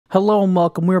Hello and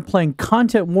welcome. We're playing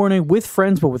Content Warning with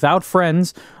friends, but without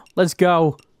friends. Let's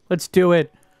go. Let's do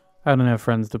it. I don't have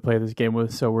friends to play this game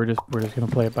with, so we're just gonna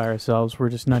play it by ourselves. We're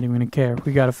just not even gonna care.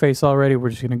 We got a face already. We're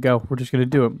just gonna go. We're just gonna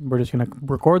do it. We're just gonna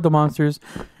record the monsters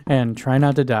and try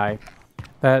not to die.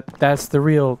 That's the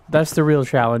real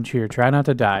challenge here. Try not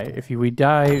to die. If we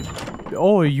die,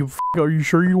 oh, are you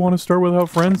sure you want to start without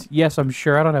friends? Yes, I'm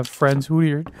sure. I don't have friends. Who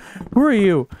are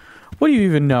you? What do you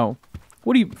even know?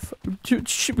 What do you...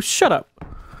 shut up.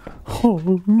 Oh,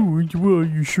 well,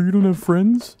 you sure you don't have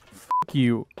friends? Fuck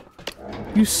you.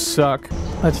 You suck.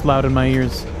 That's loud in my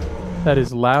ears. That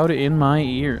is loud in my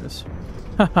ears.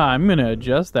 Haha, I'm gonna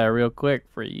adjust that real quick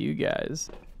for you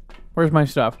guys. Where's my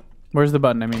stuff? Where's the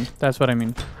button, I mean? That's what I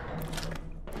mean.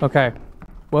 Okay.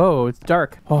 Whoa, it's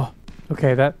dark. Oh,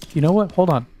 okay, you know what?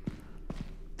 Hold on.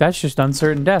 That's just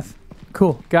uncertain death.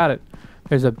 Cool, got it.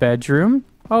 There's a bedroom.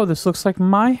 Oh, this looks like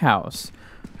my house.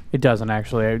 It doesn't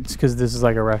actually. It's because this is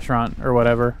like a restaurant or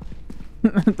whatever.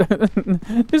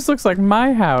 This looks like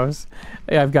my house.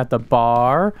 I've got the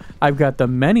bar. I've got the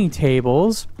many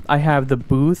tables. I have the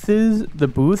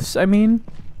booths, I mean.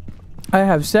 I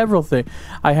have several things.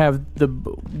 I have the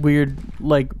weird,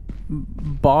 like,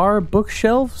 bar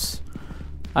bookshelves.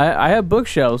 I have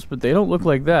bookshelves, but they don't look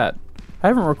like that. I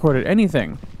haven't recorded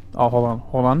anything. Oh,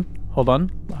 hold on.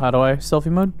 How do I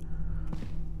selfie mode?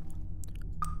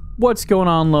 What's going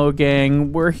on, Low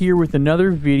Gang? We're here with another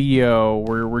video.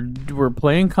 We're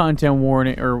playing Content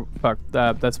Warning, or fuck,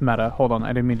 that's meta. Hold on, I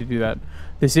didn't mean to do that.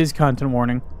 This is Content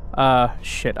Warning.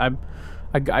 Shit,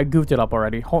 I goofed it up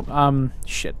already.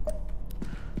 Shit.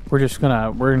 We're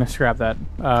gonna scrap that.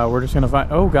 We're just gonna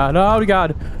find. Oh god,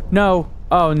 no,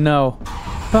 oh no.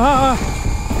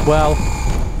 Ah! Well,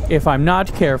 if I'm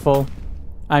not careful,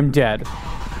 I'm dead.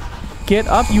 Get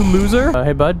up, you loser!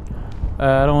 Hey, bud.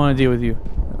 I don't want to deal with you.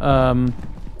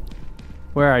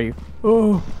 Where are you?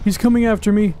 Oh, he's coming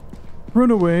after me.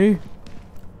 Run away.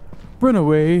 Run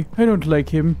away. I don't like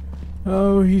him.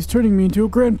 Oh, he's turning me into a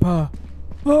grandpa.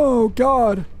 Oh,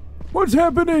 God. What's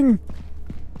happening?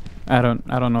 I don't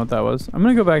know what that was. I'm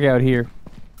gonna go back out here.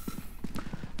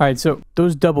 Alright, so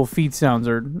those double feet sounds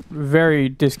are very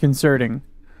disconcerting.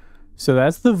 So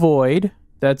that's the void.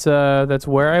 That's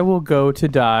where I will go to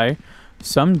die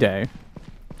someday.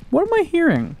 What am I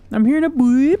hearing? I'm hearing a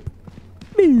boop,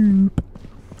 boop,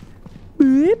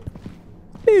 boop,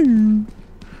 boop.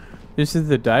 This is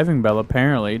the diving bell,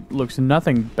 apparently. It looks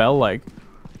nothing bell-like.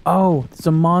 Oh, it's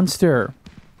a monster.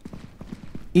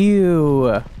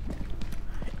 Ew.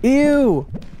 Ew.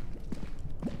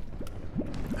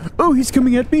 Oh, he's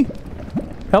coming at me.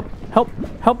 Help, help,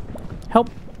 help, help,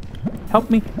 help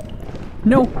me.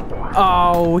 No.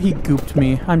 Oh, he gooped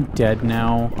me. I'm dead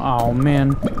now. Oh,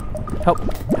 man. Help,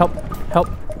 help, help,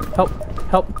 help,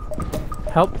 help,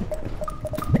 help.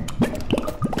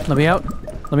 Let me out.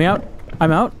 Let me out.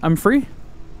 I'm out. I'm free.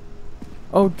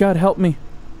 Oh, God, help me.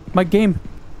 My game.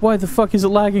 Why the fuck is it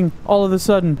lagging all of a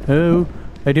sudden? Oh,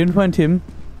 I didn't want him.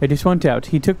 I just went out.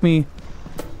 He took me.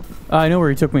 I know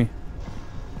where he took me.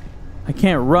 I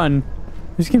can't run.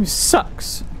 This game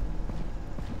sucks.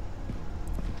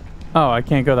 Oh, I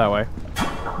can't go that way.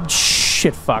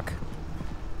 Shit, fuck.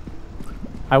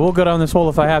 I will go down this hole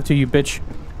if I have to, you bitch.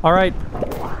 Alright.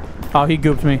 Oh, he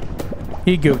gooped me.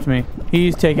 He gooped me.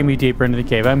 He's taking me deeper into the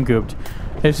cave. I'm gooped.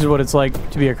 This is what it's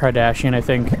like to be a Kardashian, I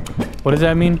think. What does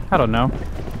that mean? I don't know.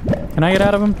 Can I get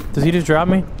out of him? Does he just drop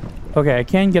me? Okay, I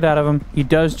can get out of him. He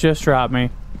does just drop me.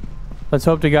 Let's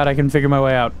hope to God I can figure my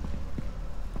way out.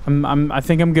 I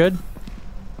think I'm good.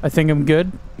 I think I'm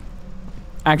good.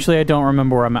 Actually, I don't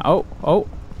remember where I'm at. Oh.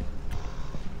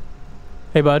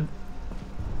 Hey, bud.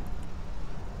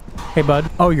 Hey, bud.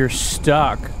 Oh, you're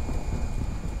stuck.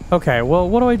 Okay, well,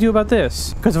 what do I do about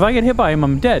this? Because if I get hit by him,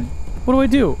 I'm dead. What do I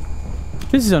do?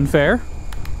 This is unfair.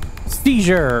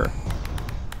 Seizure.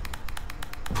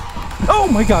 Oh,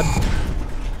 my God.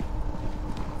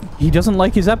 He doesn't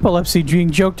like his epilepsy being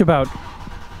joked about.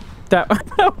 That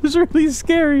was really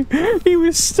scary. He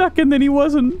was stuck and then he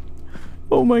wasn't.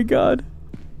 Oh, my God.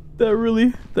 That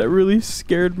really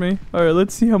scared me. All right,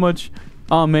 let's see how much...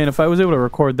 Oh, man, if I was able to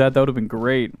record that, that would have been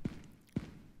great.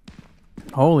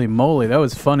 Holy moly, that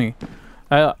was funny.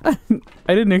 I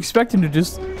didn't expect him to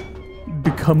just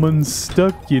become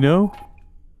unstuck, you know?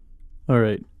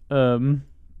 Alright,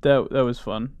 that was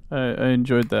fun. I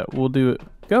enjoyed that. We'll do it.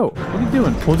 Go. What are you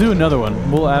doing? We'll do another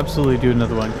one. We'll absolutely do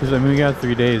another one. Because, I mean, we got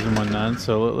 3 days and whatnot,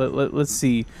 so let's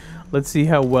see. Let's see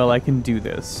how well I can do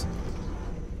this.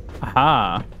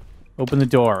 Aha. Open the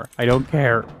door. I don't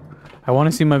care. I want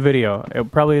to see my video. It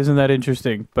probably isn't that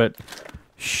interesting, but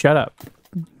shut up.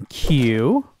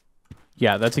 Q.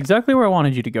 Yeah, that's exactly where I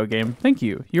wanted you to go, game. Thank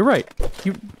you. You're right.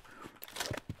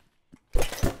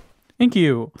 Thank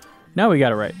you. Now we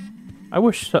got it right. I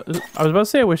was about to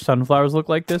say I wish sunflowers looked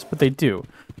like this, but they do.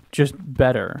 Just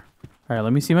better. All right,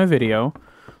 let me see my video.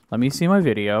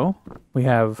 We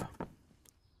have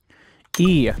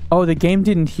E. Oh, the game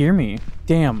didn't hear me.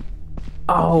 Damn.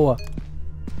 Oh.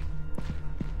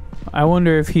 I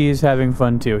wonder if he is having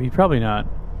fun too. He's probably not.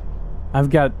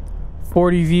 I've got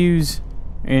 40 views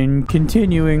and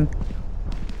continuing.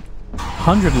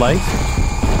 100 likes.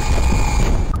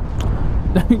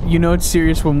 You know it's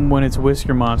serious when it's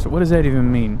Whisker Monster. What does that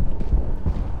even mean?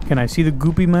 Can I see the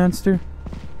Goopy Monster?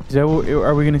 Is that what,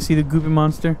 are we gonna see the Goopy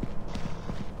Monster?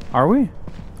 Are we?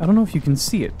 I don't know if you can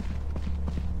see it.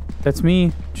 That's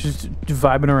me just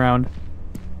vibing around.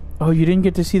 Oh, you didn't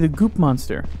get to see the Goop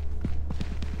Monster.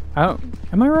 Am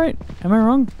I right? Am I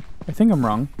wrong? I think I'm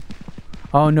wrong.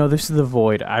 Oh no, this is the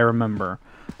Void. I remember.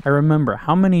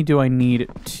 How many do I need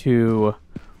to...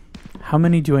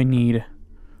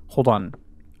 Hold on.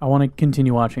 I want to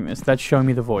continue watching this. That's showing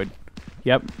me the Void.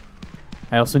 Yep.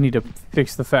 I also need to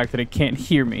fix the fact that it can't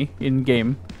hear me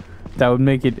in-game. That would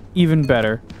make it even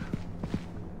better.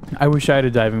 I wish I had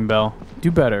a diving bell. Do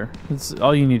better. That's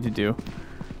all you need to do.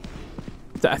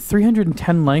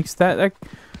 310 likes? That...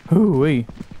 Ooh, wait.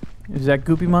 Is that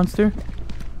Goopy Monster?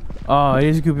 Oh, it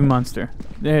is Goopy Monster.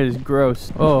 That is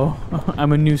gross. Oh,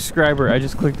 I'm a new subscriber. I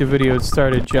just clicked the video. It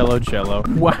started Jello.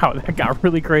 Wow, that got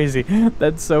really crazy.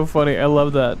 That's so funny. I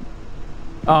love that.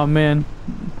 Oh, man.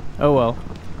 Oh, well.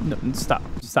 No, stop.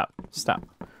 All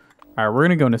right, we're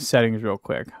going to go into settings real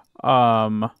quick.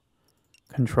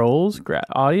 Controls?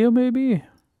 Audio, maybe?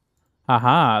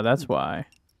 Aha, that's why.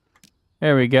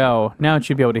 There we go. Now it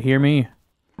should be able to hear me.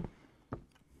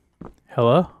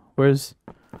 Hello? Where's...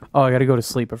 Oh, I gotta go to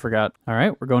sleep. I forgot. All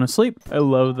right, we're going to sleep. I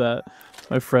love that.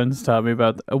 My friends taught me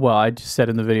about... Well, I just said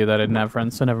in the video that I didn't have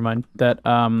friends, so never mind. That,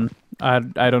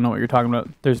 I don't know what you're talking about.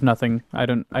 There's nothing. I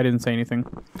didn't say anything.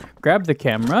 Grab the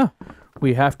camera.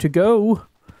 We have to go.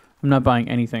 I'm not buying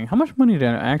anything. How much money did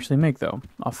I actually make, though?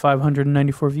 Off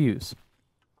 594 views.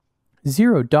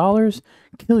 $0?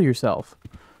 Kill yourself.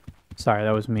 Sorry,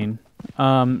 that was mean.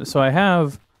 So I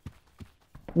have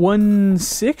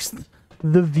 1/6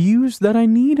 the views that I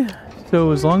need. So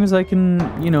as long as I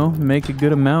can, you know, make a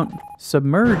good amount,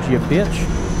 submerge you bitch.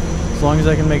 As long as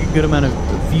I can make a good amount of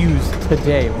views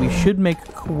today, we should make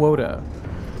a quota.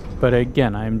 But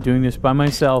again, I'm doing this by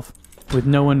myself with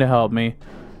no one to help me.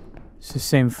 It's the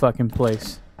same fucking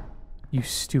place. You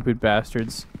stupid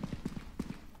bastards.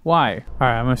 Why?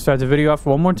 Alright, I'm gonna start the video off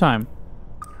one more time.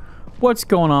 What's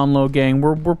going on, Low Gang?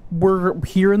 We're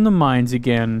here in the mines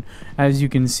again. As you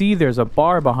can see, there's a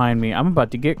bar behind me. I'm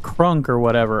about to get crunk or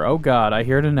whatever. Oh god, I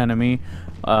heard an enemy.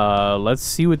 Let's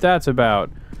see what that's about.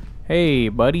 Hey,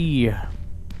 buddy.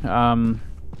 Man,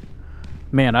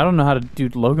 I don't know how to do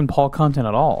Logan Paul content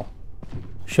at all.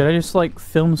 Should I just, like,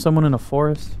 film someone in a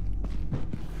forest?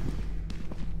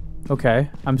 Okay,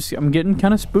 I'm getting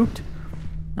kind of spooked.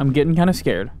 I'm getting kind of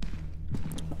scared.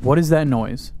 What is that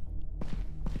noise?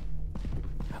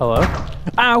 Hello?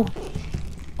 Ow!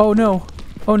 Oh no.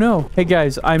 Oh no. Hey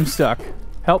guys, I'm stuck.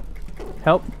 Help.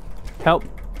 Help. Help.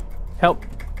 Help.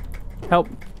 Help.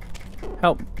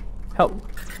 Help. Help.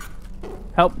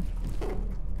 Help.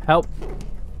 Help.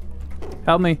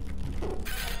 Help me.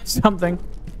 Something.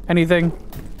 Anything.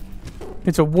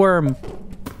 It's a worm.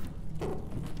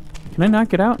 Can I not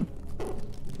get out?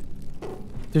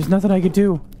 There's nothing I could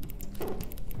do.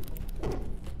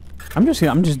 I'm just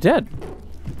dead.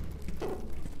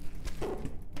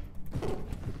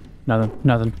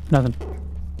 Nothing.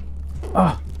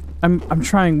 Oh, I'm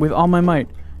trying with all my might.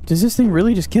 Does this thing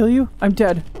really just kill you? I'm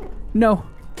dead. No.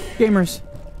 Gamers.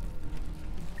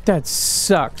 That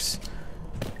sucks.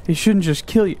 It shouldn't just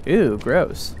kill you. Ew,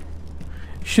 gross.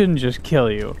 Shouldn't just kill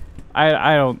you.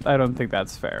 I don't think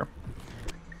that's fair.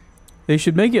 They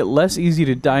should make it less easy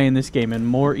to die in this game and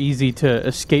more easy to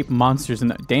escape monsters.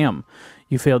 And damn,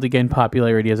 you failed to gain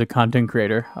popularity as a content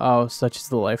creator. Oh, such is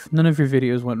the life. None of your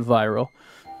videos went viral.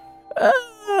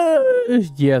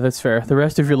 Yeah, that's fair. The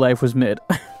rest of your life was mid.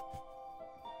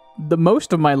 The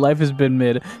most of my life has been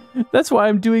mid. That's why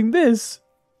I'm doing this.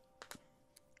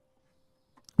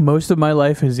 Most of my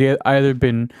life has either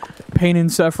been pain and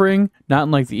suffering, not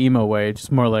in like the emo way,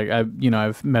 just more like I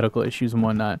have medical issues and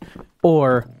whatnot,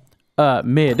 or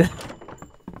mid.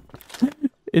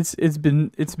 It's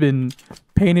been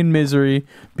pain and misery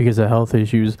because of health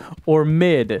issues, or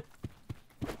mid.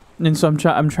 And so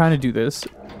I'm trying to do this.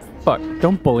 Fuck!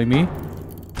 Don't bully me.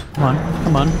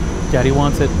 Come on. Daddy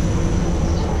wants it.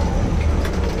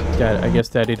 Dad, I guess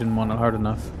Daddy didn't want it hard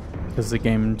enough. Because the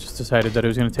game just decided that it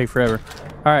was going to take forever.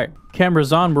 Alright,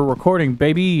 camera's on. We're recording,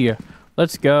 baby.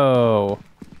 Let's go.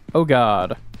 Oh,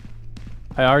 God.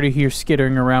 I already hear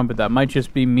skittering around, but that might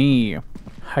just be me.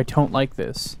 I don't like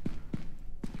this.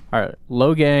 Alright,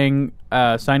 low gang,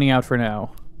 signing out for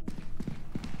now.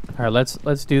 Alright,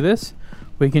 let's do this.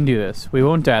 We can do this. We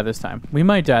won't die this time. We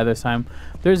might die this time.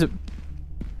 It's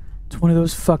one of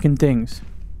those fucking things.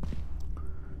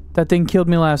 That thing killed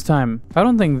me last time. I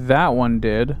don't think that one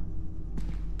did.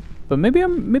 But maybe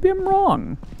I'm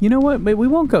wrong. You know what? We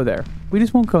won't go there. We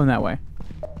just won't go in that way.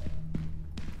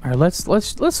 Alright,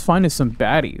 let's find us some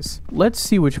baddies. Let's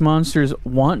see which monsters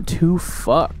want to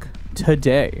fuck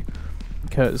today.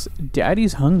 Because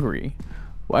Daddy's hungry.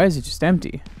 Why is it just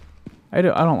empty? I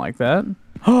don't like that.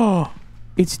 Oh,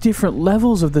 it's different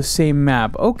levels of the same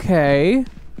map. Okay.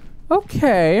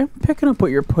 Okay. Picking up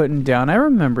what you're putting down. I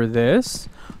remember this.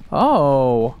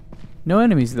 Oh. No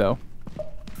enemies, though.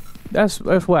 That's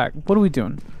whack. What are we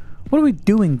doing? What are we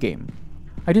doing, game?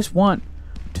 I just want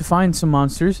to find some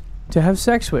monsters to have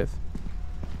sex with.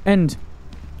 And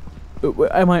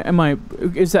am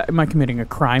I committing a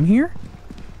crime here?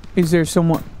 Is there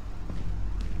someone?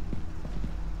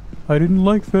 I didn't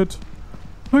like that.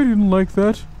 I didn't like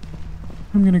that.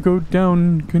 I'm gonna go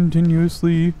down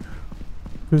continuously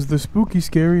because the spooky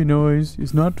scary noise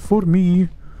is not for me.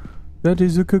 That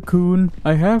is a cocoon.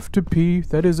 I have to pee.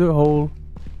 That is a hole.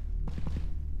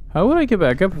 How would I get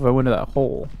back up if I went to that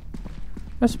hole?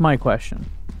 That's my question.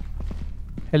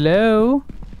 Hello?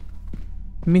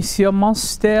 Monsieur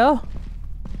Monster?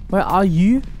 Where are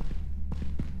you?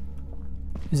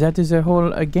 That is a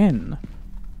hole again.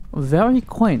 Very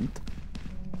quaint.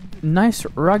 Nice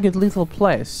rugged little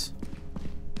place.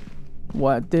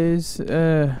 What is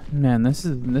man, this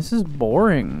is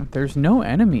boring. There's no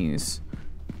enemies.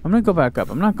 I'm gonna go back up.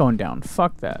 I'm not going down.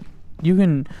 Fuck that. You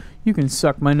can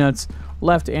suck my nuts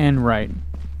left and right.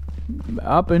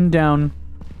 Up and down.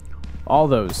 All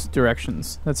those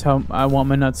directions. That's how I want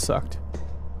my nuts sucked.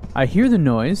 I hear the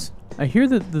noise. I hear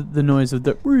the noise of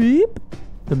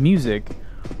the music.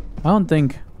 I don't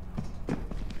think...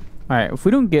 Alright, if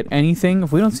we don't get anything,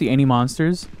 if we don't see any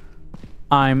monsters,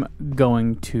 I'm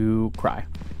going to cry.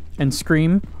 And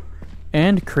scream.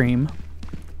 And cream.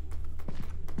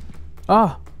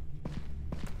 Ah!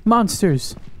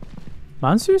 Monsters!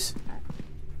 Monsters?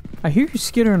 I hear you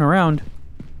skittering around.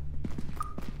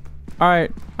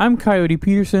 Alright, I'm Coyote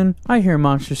Peterson. I hear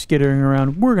monsters skittering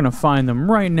around. We're gonna find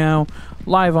them right now,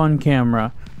 live on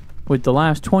camera, with the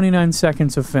last 29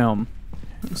 seconds of film.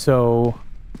 So,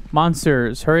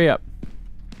 monsters, hurry up.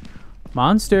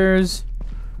 Monsters!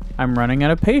 I'm running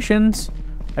out of patience.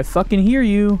 I fucking hear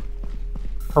you.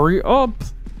 Hurry up!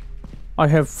 I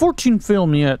have 14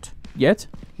 film yet. Yet?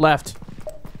 Left.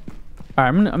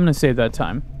 Alright, I'm gonna save that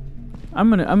time. I'm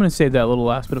gonna save that little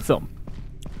last bit of film.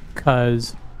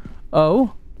 Cause,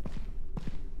 oh,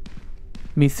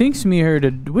 me thinks me heard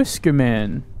a whisker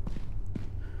man.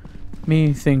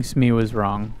 Me thinks me was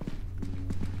wrong.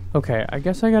 Okay, I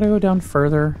guess I gotta go down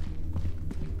further.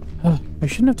 I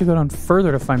shouldn't have to go down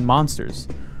further to find monsters.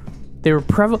 They were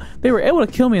able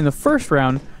to kill me in the first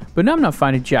round, but now I'm not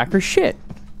finding jack or shit.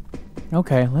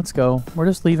 Okay, let's go. We're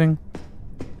just leaving.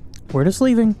 We're just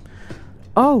leaving.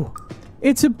 Oh,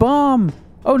 it's a bomb.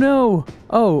 Oh no.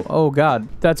 Oh god.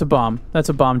 That's a bomb. That's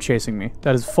a bomb chasing me.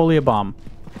 That is fully a bomb.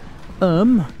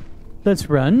 Let's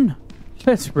run.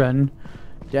 Let's run.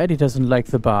 Daddy doesn't like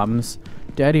the bombs.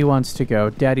 Daddy wants to go.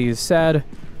 Daddy is sad.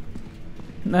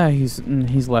 He's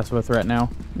less of a threat now.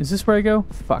 Is this where I go?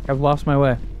 Fuck, I've lost my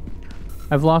way.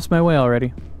 I've lost my way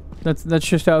already. That's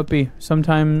just how it be.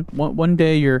 Sometime one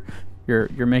day you're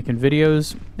making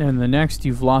videos, and the next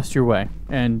you've lost your way,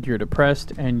 and you're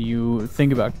depressed, and you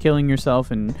think about killing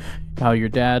yourself, and how your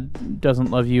dad doesn't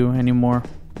love you anymore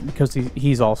because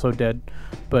he's also dead.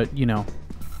 But you know,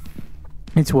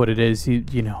 it's what it is.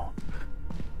 You know.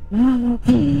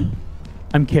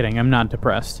 I'm kidding. I'm not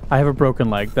depressed. I have a broken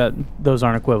leg. Those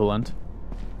aren't equivalent.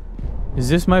 Is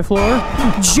this my floor?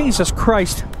 Jesus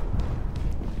Christ!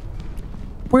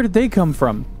 Where did they come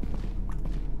from?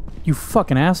 You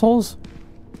fucking assholes!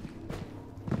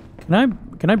 Can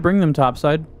I bring them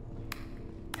topside?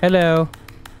 Hello.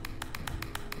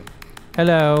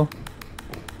 Hello.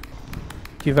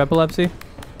 Do you have epilepsy?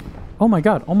 Oh my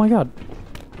god. Oh my god.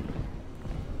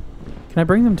 Can I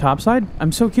bring them topside?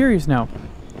 I'm so curious now.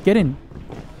 Get in.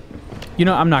 You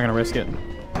know, I'm not gonna risk it.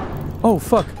 Oh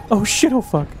fuck. Oh shit. Oh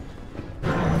fuck.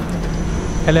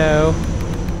 Hello.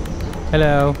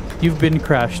 Hello. You've been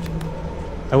crushed.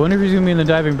 I wonder if he's gonna be in the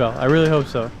diving bell. I really hope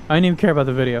so. I didn't even care about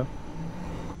the video.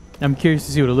 I'm curious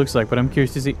to see what it looks like, but I'm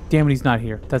curious to see... Damn it, he's not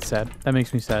here. That's sad. That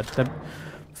makes me sad.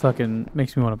 Fucking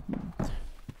makes me want to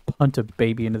punt a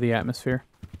baby into the atmosphere.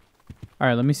 All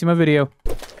right, let me see my video.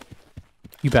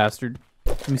 You bastard.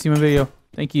 Let me see my video.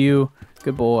 Thank you.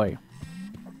 Good boy.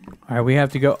 All right, we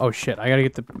have to go. Oh, shit. I got to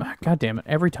get the... God damn it.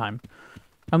 Every time.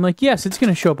 I'm like, yes, it's going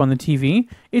to show up on the TV.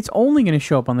 It's only going to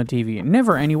show up on the TV.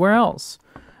 Never anywhere else.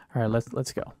 All right,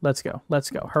 let's go. Let's go. Let's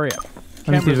go. Hurry up.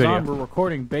 Camera's on. We're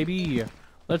recording, baby.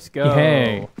 Let's go.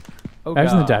 Hey. Oh,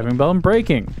 There's the God. diving bell and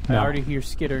breaking. I No. already hear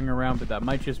skittering around, but that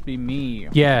might just be me.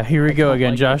 Yeah, here we go don't again.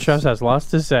 like Josh this. has lots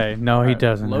to say. No, he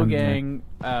doesn't. Low gang,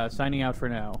 signing out for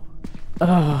now.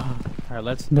 Ugh. All right,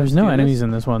 let's. There's no enemies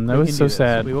in this one. That We was can so do this.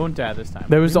 sad. We won't die this time.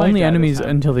 There was We might only die this enemies time.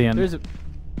 until the end. There's a,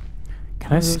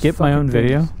 Can I those skip my own fucking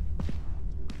video? things.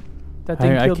 That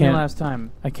thing I killed me can't- last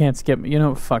time. I can't skip. You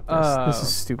know, fuck this. This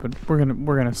is stupid. We're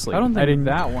gonna sleep. I don't think didn't.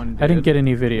 that one did. I didn't get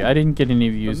any video. I didn't get any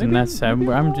views, But and maybe- that's sad.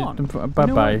 maybe I'm I'm just wrong. bye You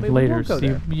know bye what? Maybe we later. won't go See,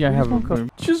 there. yeah, We have just won't go.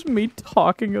 just me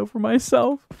talking over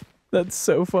myself. That's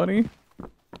so funny.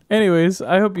 Anyways,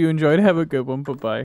 I hope you enjoyed. Have a good one. Bye bye.